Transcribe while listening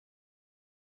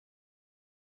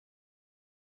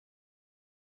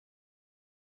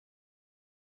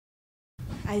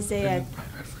Isaiah,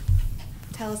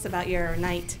 tell us about your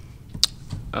night.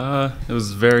 It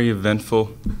was very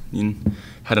eventful.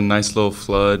 Had a nice little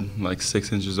flood, like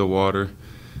 6 inches of water.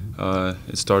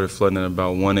 It started flooding at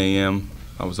about 1 a.m.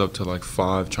 I was up till like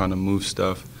 5 trying to move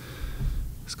stuff.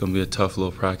 It's going to be a tough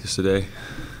little practice today.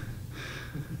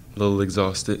 A little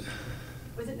exhausted.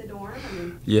 Was it the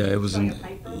dorm? Yeah, it was.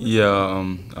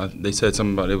 They said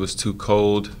something about it was too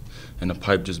cold, and the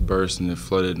pipe just burst, and it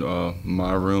flooded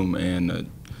my room and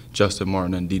Justin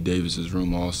Martin and D. Davis's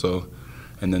room also,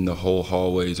 and then the whole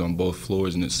hallways on both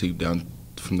floors, and it seeped down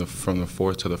from the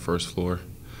fourth to the first floor.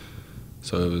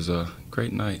 So it was a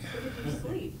great night. Where did you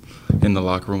sleep? In the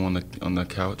locker room on the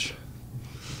couch.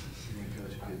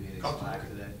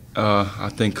 I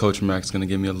think Coach Mack's going to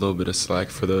give me a little bit of slack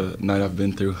for the night I've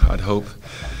been through, I'd hope.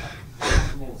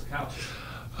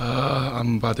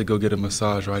 I'm about to go get a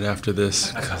massage right after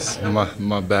this because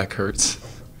my back hurts.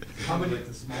 How many, like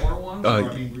the smaller ones?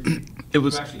 It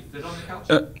was. You actually fit on the couch?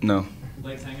 No.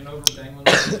 Legs hanging over, dangling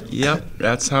over? Yep,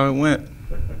 that's how it went.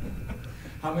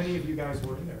 How many of you guys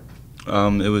were in there?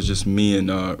 It was just me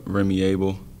and Remy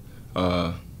Abel.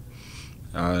 I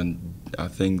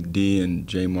think D and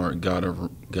J Mark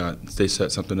they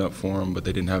set something up for him, but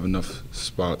they didn't have enough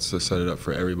spots to set it up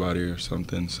for everybody or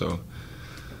something. So,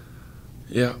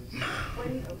 yeah.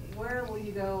 Where will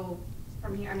you go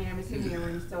from here? I mean, I'm assuming your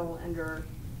room's still under.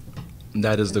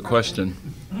 That is the question.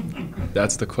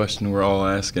 That's the question we're all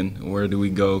asking. Where do we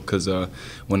go? Because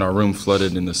when our room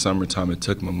flooded in the summertime, it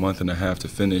took them a month and a half to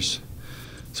finish.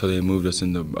 So they moved us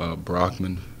into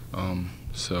Brockman.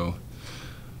 So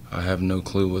I have no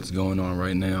clue what's going on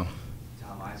right now.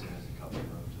 Tom Eisen has a couple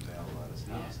of rooms available at his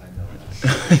house. I know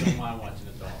that. I don't mind watching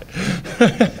a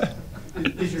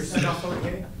dog. Is your stuff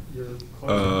okay? Your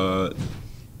clothes?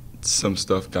 Some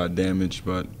stuff got damaged,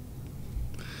 but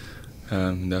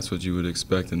that's what you would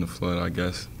expect in the flood, I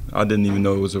guess. I didn't even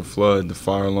know it was a flood. The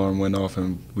fire alarm went off,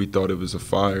 and we thought it was a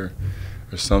fire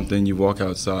or something. You walk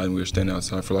outside, and we were standing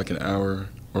outside for like an hour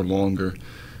or longer,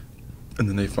 and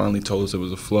then they finally told us it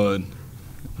was a flood.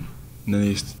 And then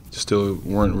they still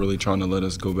weren't really trying to let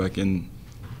us go back in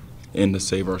to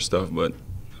save our stuff, but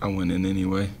I went in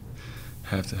anyway.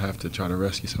 Have to try to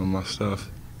rescue some of my stuff.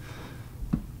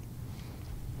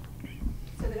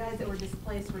 So the guys that were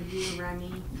displaced were you,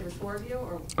 Remy, there was 4 of you,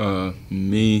 or?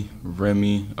 Me,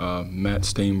 Remy, Matt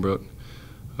Stainbrook,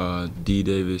 D.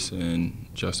 Davis, and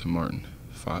Justin Martin,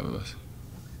 5 of us.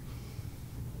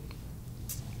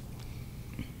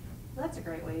 Well, that's a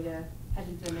great way to head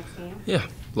into the next game. Yeah,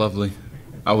 lovely.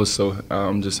 I'm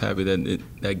just happy that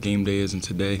that game day isn't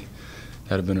today.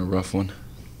 That'd have been a rough one.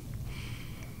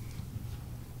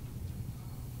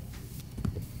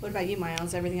 What about you,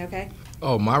 Myles? Everything okay?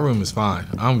 Oh, my room is fine.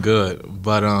 I'm good.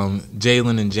 But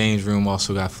Jalen and James' room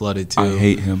also got flooded too. I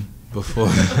hate him. Before.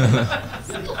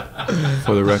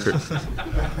 For the record.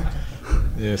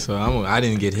 Yeah, so I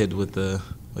didn't get hit with the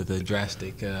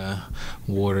drastic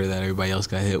water that everybody else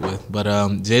got hit with. But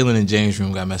Jalen and James'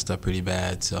 room got messed up pretty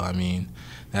bad. So, I mean,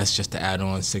 that's just to add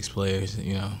on 6 players.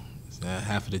 You know,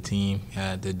 half of the team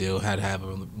had to have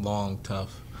a long,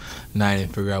 tough night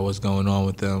and figure out what's going on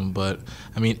with them. But,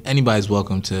 I mean, anybody's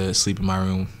welcome to sleep in my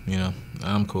room. You know,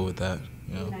 I'm cool with that.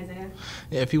 You know. Isaiah?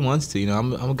 Yeah, if he wants to. You know,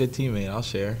 I'm a good teammate. I'll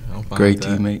share. I'm fine Great with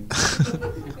that. teammate.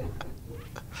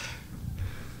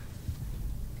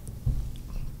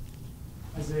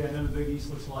 Isaiah, I know the Big East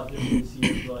looks a lot different this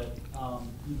year, but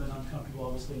you've been uncomfortable,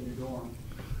 obviously, in your dorm.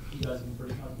 You guys have been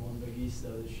pretty comfortable in the Big East,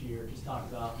 though, this year. Just talk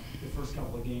about the first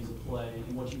couple of games of play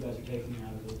and what you guys are taking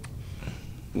out of it.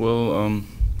 Well,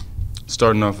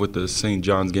 starting off with the St.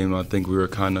 John's game, I think we were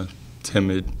kind of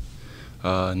timid,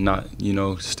 not,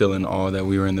 still in awe that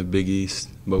we were in the Big East,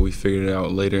 but we figured it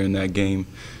out later in that game.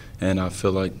 And I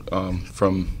feel like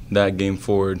from that game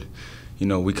forward,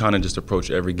 we kind of just approach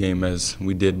every game as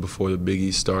we did before the Big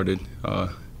East started.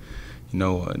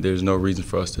 There's no reason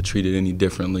for us to treat it any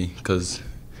differently, because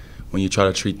when you try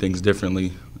to treat things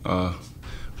differently,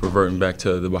 reverting back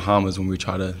to the Bahamas when we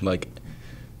try to, we're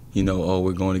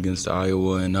going against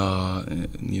Iowa, and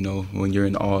when you're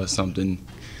in awe of something,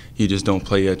 you just don't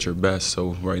play at your best.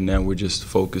 So right now we're just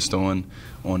focused on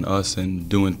us and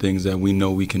doing things that we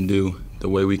know we can do, the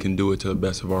way we can do it to the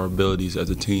best of our abilities as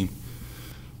a team.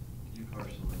 You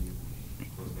personally,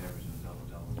 you've close to averaging a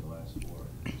double-double in the last 4.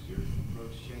 Has your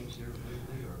approach changed here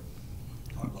lately, or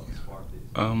talk about the spark that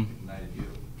ignited you?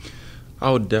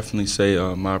 I would definitely say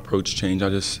my approach changed. I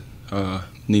just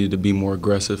needed to be more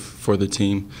aggressive for the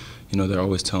team. They're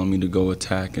always telling me to go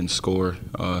attack and score.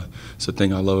 It's the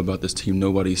thing I love about this team.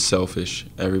 Nobody's selfish.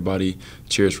 Everybody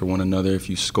cheers for one another. If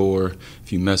you score,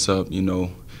 if you mess up,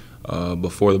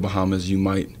 before the Bahamas, you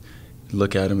might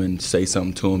look at him and say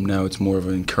something to him. Now it's more of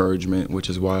an encouragement, which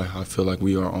is why I feel like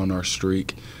we are on our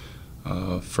streak.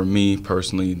 For me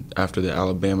personally, after the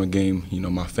Alabama game,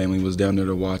 my family was down there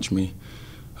to watch me.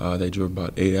 They drove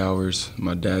about 8 hours.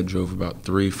 My dad drove about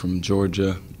 3 from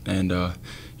Georgia, and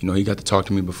he got to talk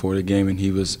to me before the game, and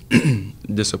he was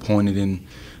disappointed in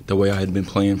the way I had been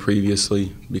playing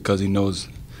previously because he knows,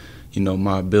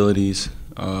 my abilities,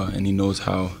 and he knows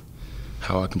how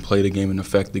I can play the game and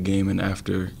affect the game. And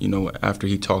after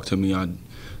he talked to me,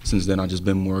 since then I've just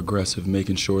been more aggressive,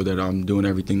 making sure that I'm doing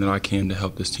everything that I can to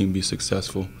help this team be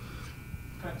successful.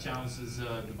 What kind of challenges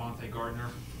Devontae Gardner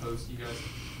pose to you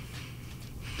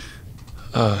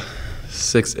guys?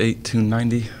 6'8",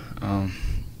 290. I'm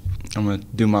gonna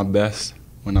do my best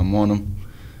when I'm on him.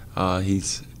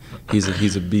 He's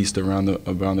a beast around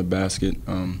the basket.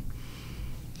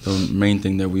 The main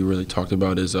thing that we really talked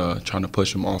about is trying to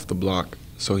push him off the block.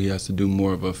 So he has to do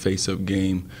more of a face-up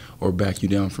game or back you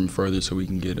down from further, so we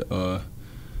can get a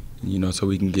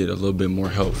little bit more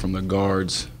help from the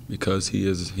guards because he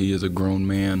is a grown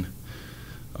man.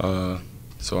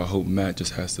 So I hope Matt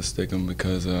just has to stick him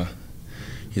because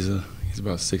he's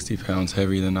about 60 pounds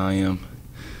heavier than I am.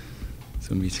 It's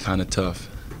gonna be kind of tough.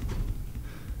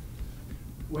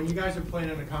 When you guys are playing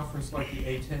in a conference like the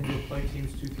A-10, you'll play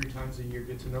teams 2-3 times a year,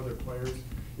 get to know their players.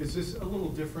 Is this a little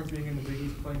different being in the Big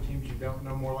East playing teams you don't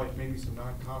know, more like maybe some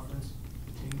non-conference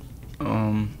teams?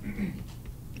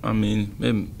 I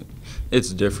mean,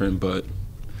 it's different, but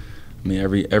I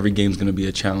mean every game's going to be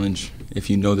a challenge if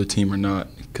you know the team or not,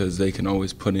 because they can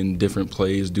always put in different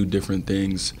plays, do different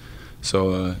things.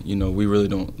 So we really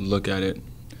don't look at it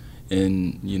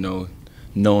and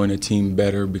knowing a team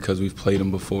better because we've played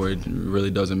them before. It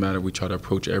really doesn't matter. We try to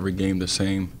approach every game the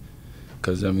same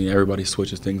because, everybody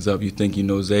switches things up. You think you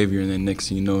know Xavier, and then next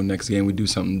thing you know, next game we do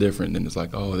something different. Then it's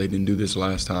like, oh, they didn't do this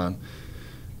last time.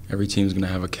 Every team's going to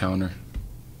have a counter.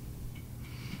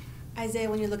 Isaiah,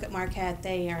 when you look at Marquette,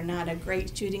 they are not a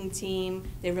great shooting team.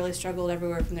 They really struggled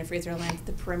everywhere from their free throw line to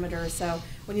the perimeter. So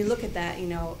when you look at that,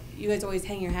 you guys always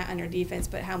hang your hat on your defense,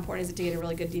 but how important is it to get a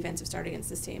really good defensive start against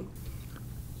this team?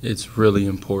 It's really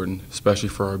important, especially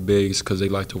for our bigs, because they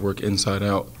like to work inside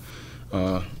out.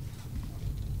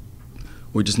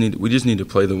 We just need to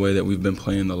play the way that we've been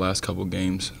playing the last couple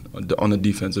games on the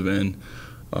defensive end,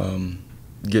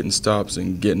 getting stops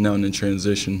and getting out in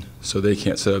transition, so they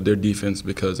can't set up their defense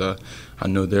because I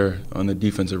know they're on the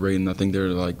defensive rating. I think they're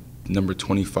like number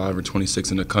 25 or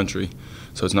 26 in the country,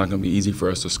 so it's not going to be easy for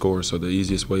us to score. So the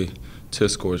easiest way to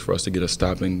score is for us to get a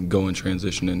stop and go in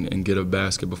transition and get a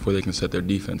basket before they can set their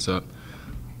defense up.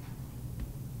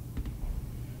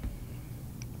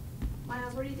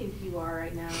 Myles, where do you think you are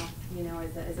right now,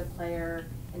 as a player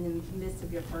in the midst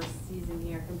of your first season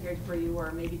here compared to where you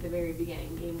were maybe at the very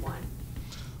beginning, game 1?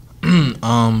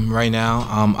 Right now,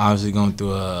 I'm obviously going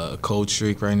through a cold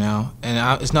streak right now,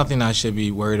 and it's nothing I should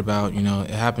be worried about. It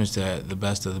happens to the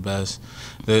best of the best.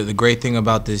 The great thing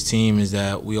about this team is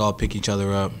that we all pick each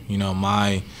other up.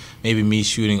 Maybe me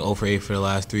shooting 0 for 8 for the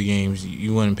last 3 games,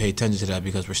 you wouldn't pay attention to that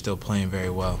because we're still playing very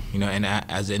well. And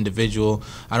as an individual,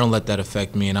 I don't let that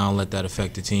affect me, and I don't let that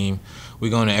affect the team.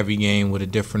 We go into every game with a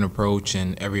different approach,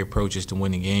 and every approach is to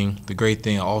win the game. The great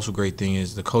thing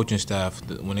is the coaching staff,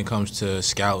 when it comes to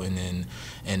scouting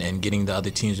and getting the other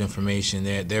team's information,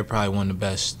 they're probably one of the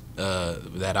best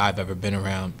that I've ever been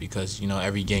around because,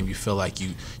 every game you feel like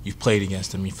you've played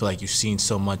against them. You feel like you've seen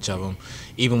so much of them.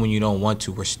 Even when you don't want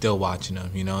to, we're still watching them,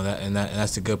 and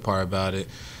that's the good part about it.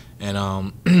 And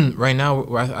right now,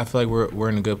 I feel like we're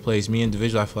in a good place. Me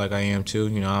individually, I feel like I am too.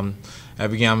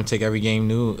 Every game I'm gonna take every game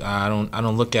new. I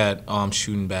don't look at I'm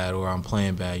shooting bad or I'm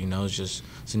playing bad.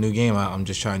 It's a new game. I'm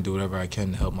just trying to do whatever I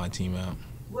can to help my team out.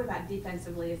 What about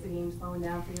defensively? Is the game slowing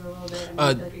down for you a little bit?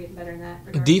 I feel like you're getting better in that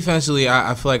regard. Defensively,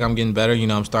 I feel like I'm getting better.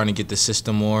 I'm starting to get the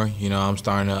system more. I'm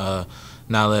starting to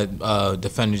not let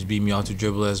defenders beat me off the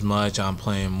dribble as much. I'm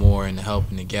playing more and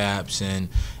helping the gaps, and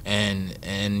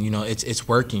it's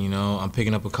working. I'm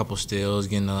picking up a couple steals,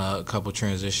 getting a couple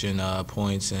transition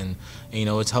points, and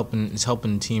it's helping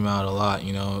the team out a lot.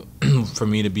 For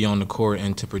me to be on the court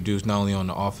and to produce not only on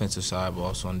the offensive side but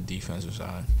also on the defensive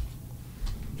side.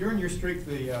 During your streak,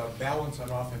 the balance on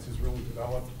offense has really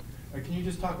developed. Can you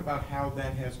just talk about how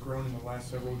that has grown in the last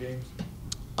several games?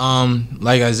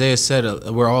 Like Isaiah said,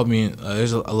 we're all being.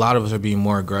 There's a lot of us are being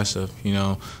more aggressive. You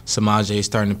know, Samaje is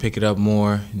starting to pick it up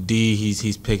more. D,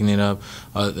 he's picking it up.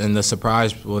 And the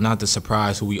surprise, well, not the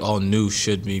surprise, who we all knew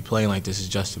should be playing like this is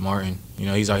Justin Martin. You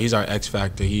know, he's our X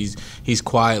factor. He's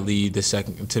quietly the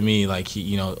second to me, like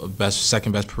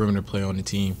second best perimeter player on the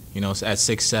team. You know, at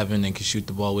 6'7" and can shoot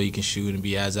the ball where he can shoot and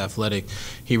be as athletic.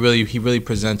 He really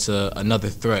presents another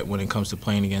threat when it comes to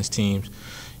playing against teams.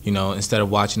 You know, instead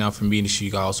of watching out for me to shoot,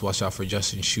 you got to also watch out for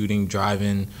Justin shooting,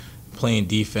 driving, playing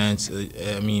defense.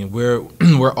 I mean, we're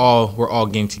all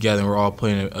game together, and we're all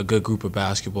playing a good group of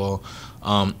basketball.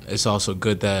 It's also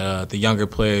good that the younger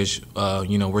players,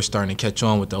 we're starting to catch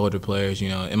on with the older players. You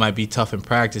know, it might be tough in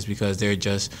practice because they're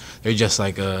just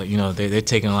like they're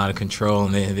taking a lot of control,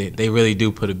 and they really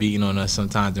do put a beating on us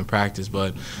sometimes in practice.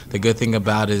 But the good thing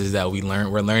about it is that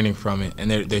we're learning from it, and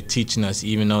they're teaching us.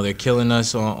 Even though they're killing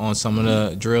us on some of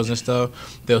the drills and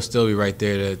stuff, they'll still be right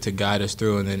there to guide us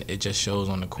through. And then it just shows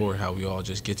on the court how we all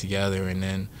just get together, and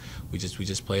then we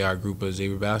just play our group of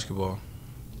Xavier basketball.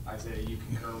 Isaiah, you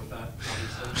concur with that,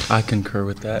 obviously? I concur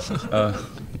with that.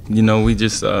 You know, we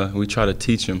try to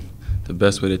teach them. The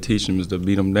best way to teach them is to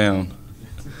beat them down.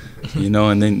 You know,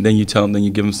 and then you tell them, then you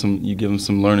give them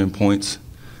some learning points.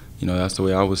 You know, that's the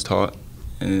way I was taught,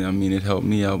 and I mean, it helped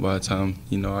me out by the time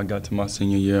I got to my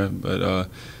senior year. But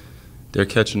they're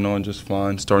catching on just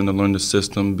fine, starting to learn the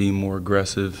system, being more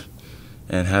aggressive,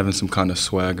 and having some kind of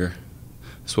swagger.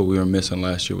 That's what we were missing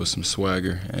last year, was some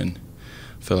swagger, and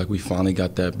I feel like we finally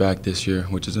got that back this year,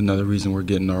 which is another reason we're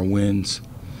getting our wins.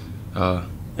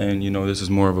 And this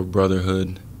is more of a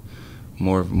brotherhood,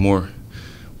 more.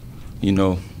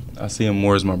 I see him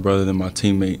more as my brother than my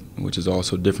teammate, which is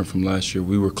also different from last year.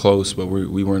 We were close, but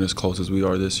we weren't as close as we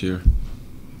are this year.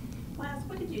 Myles,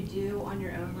 what did you do on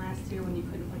your own last year when you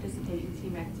couldn't participate in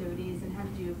team activities, and how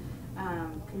did you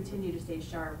continue to stay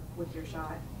sharp with your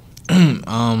shot?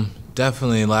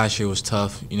 Definitely last year was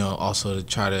tough, also to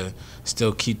try to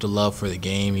still keep the love for the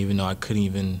game, even though I couldn't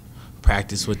even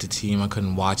practice with the team. I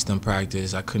couldn't watch them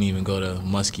practice. I couldn't even go to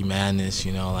Muskie Madness,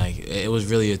 it was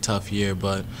really a tough year,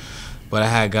 but I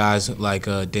had guys like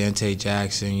Dante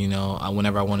Jackson,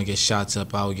 whenever I want to get shots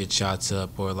up, I would get shots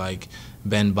up, or like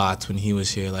Ben Botts when he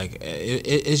was here.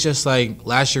 It's just like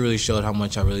last year really showed how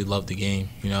much I really loved the game.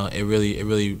 It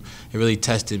really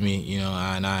tested me.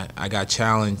 And I got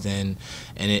challenged, and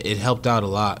it helped out a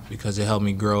lot because it helped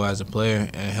me grow as a player,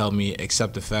 and it helped me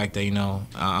accept the fact that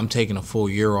I'm taking a full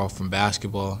year off from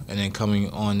basketball, and then coming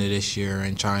on to this year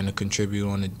and trying to contribute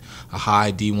on a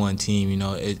high D1 team.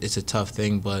 It's a tough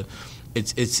thing, but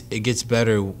it gets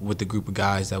better with the group of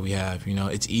guys that we have.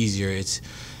 It's easier. It's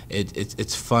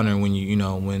funner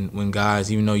when when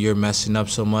guys, even though you're messing up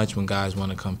so much, when guys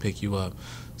want to come pick you up.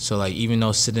 So even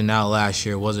though sitting out last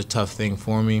year was a tough thing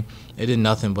for me, it did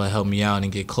nothing but help me out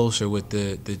and get closer with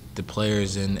the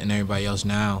players and everybody else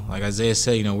now. Like Isaiah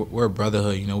said, we're a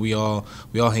brotherhood. We all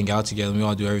hang out together. We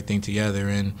all do everything together,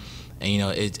 and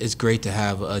it's great to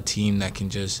have a team that can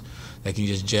just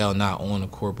gel not on the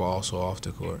court but also off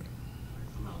the court.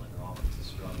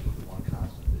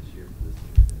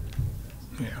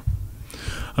 Yeah,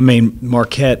 I mean,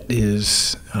 Marquette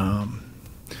is a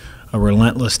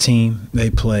relentless team.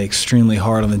 They play extremely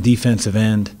hard on the defensive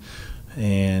end,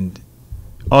 and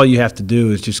all you have to do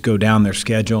is just go down their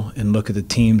schedule and look at the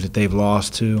teams that they've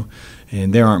lost to,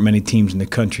 and there aren't many teams in the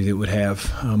country that would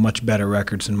have much better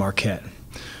records than Marquette.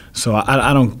 So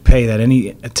I don't pay that any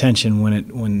attention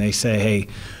when they say, hey,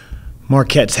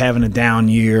 Marquette's having a down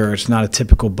year, it's not a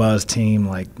typical Buzz team.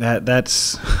 Like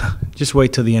that's just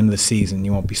wait till the end of the season.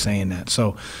 You won't be saying that.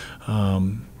 So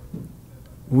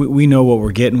we know what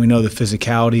we're getting. We know the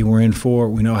physicality we're in for.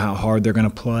 We know how hard they're going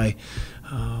to play.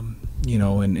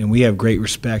 And we have great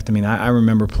respect. I mean, I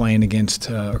remember playing against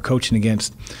or coaching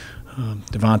against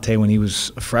Devontae when he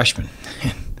was a freshman,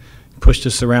 and pushed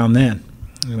us around then.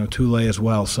 Tule as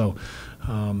well. So,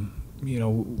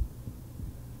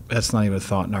 that's not even a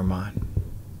thought in our mind.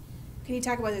 Can you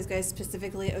talk about those guys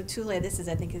specifically? Tule, this is,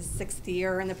 I think, his 6th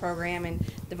year in the program, and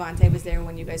Devontae was there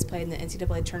when you guys played in the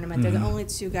NCAA tournament. They're the only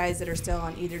 2 guys that are still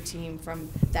on either team from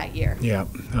that year. Yeah.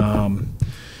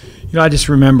 I just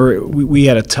remember we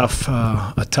had a tough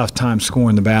time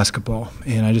scoring the basketball,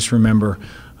 and I just remember,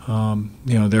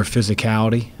 their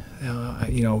physicality.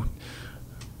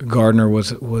 Gardner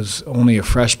was only a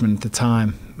freshman at the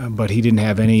time, but he didn't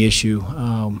have any issue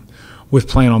with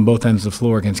playing on both ends of the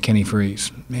floor against Kenny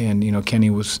Freeze. And, Kenny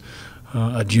was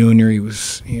a junior. He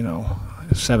was,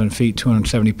 7 feet,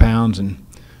 270 pounds. And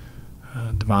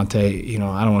Devontae,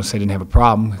 I don't want to say didn't have a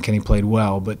problem. Kenny played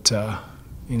well, but,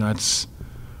 it's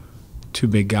 2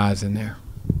 big guys in there.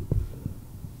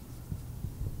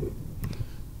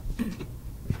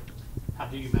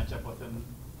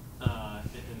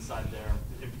 inside there,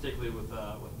 and particularly with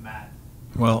Matt.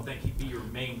 Well, I think he'd be your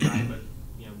main guy, but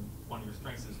one of your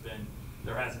strengths has been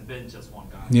there hasn't been just one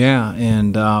guy. Yeah,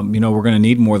 and we're going to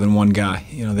need more than one guy.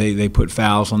 They put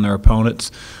fouls on their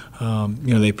opponents.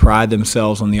 They pride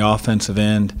themselves on the offensive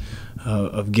end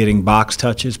of getting box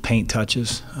touches, paint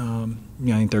touches. I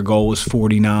think their goal was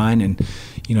 49, and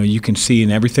you can see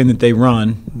in everything that they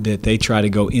run that they try to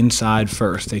go inside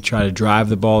first. They try to drive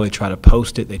the ball. They try to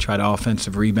post it. They try to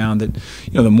offensive rebound it.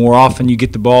 The more often you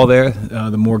get the ball there,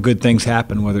 the more good things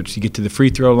happen, whether it's you get to the free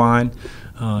throw line,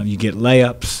 you get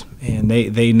layups, and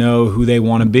they know who they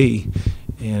want to be.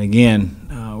 And, again,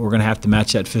 we're going to have to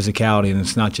match that physicality, and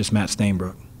it's not just Matt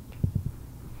Stainbrook.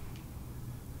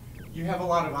 You have a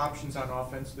lot of options on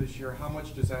offense this year. How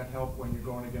much does that help when you're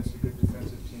going against a good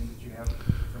defensive team that you have?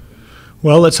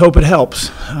 Well, let's hope it helps.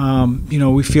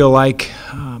 We feel like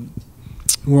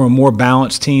we're a more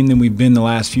balanced team than we've been the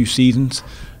last few seasons.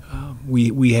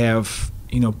 We have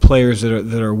players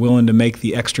that are willing to make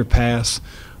the extra pass.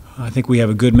 I think we have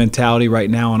a good mentality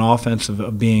right now on offense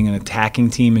of being an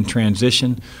attacking team in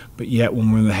transition, but yet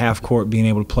when we're in the half court, being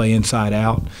able to play inside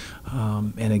out.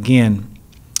 And again,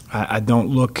 I don't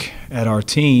look at our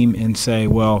team and say,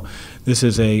 well, this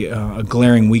is a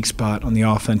glaring weak spot on the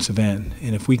offensive end.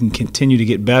 And if we can continue to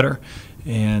get better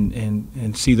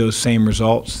and see those same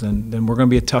results, then we're going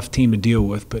to be a tough team to deal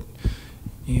with. But,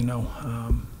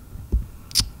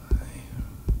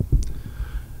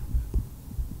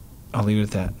 I'll leave it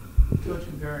at that. Coach,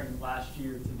 comparing last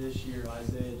year to this year,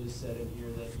 Isaiah just said in here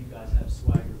that you guys have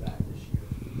swagger back this year.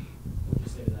 What would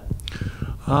you say to that?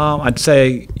 I'd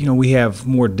say, we have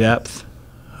more depth.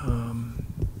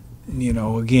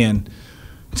 Again,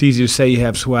 it's easy to say you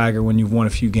have swagger when you've won a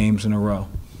few games in a row.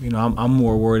 I'm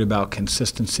more worried about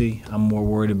consistency. I'm more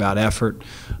worried about effort,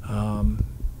 and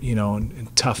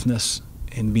toughness,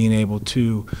 and being able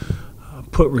to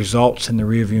put results in the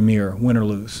rearview mirror, win or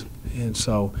lose. And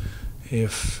so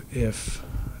if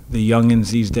the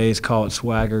youngins these days call it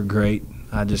swagger, great.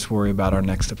 I just worry about our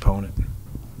next opponent.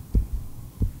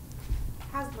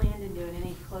 How's Landon doing?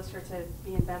 Any closer to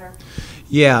being better?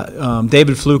 Yeah,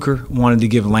 David Fluker wanted to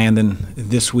give Landon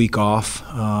this week off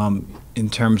in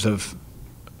terms of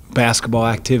basketball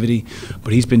activity,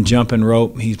 but he's been jumping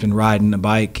rope, he's been riding a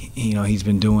bike, he's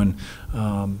been doing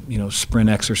sprint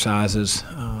exercises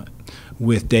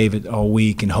with David all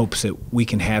week in hopes that we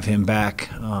can have him back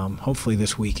hopefully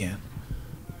this weekend,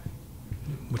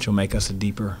 which will make us a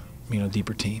deeper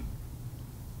team.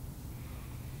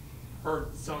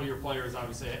 Heard some of your players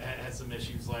obviously had some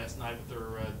issues last night with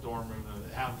their dorm room.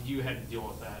 How have you had to deal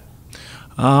with that?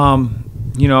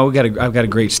 I've got a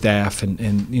great staff,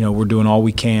 and we're doing all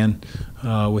we can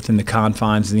within the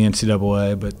confines of the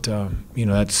NCAA. But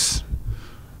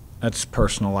that's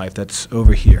personal life. That's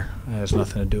over here. It has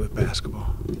nothing to do with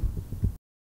basketball.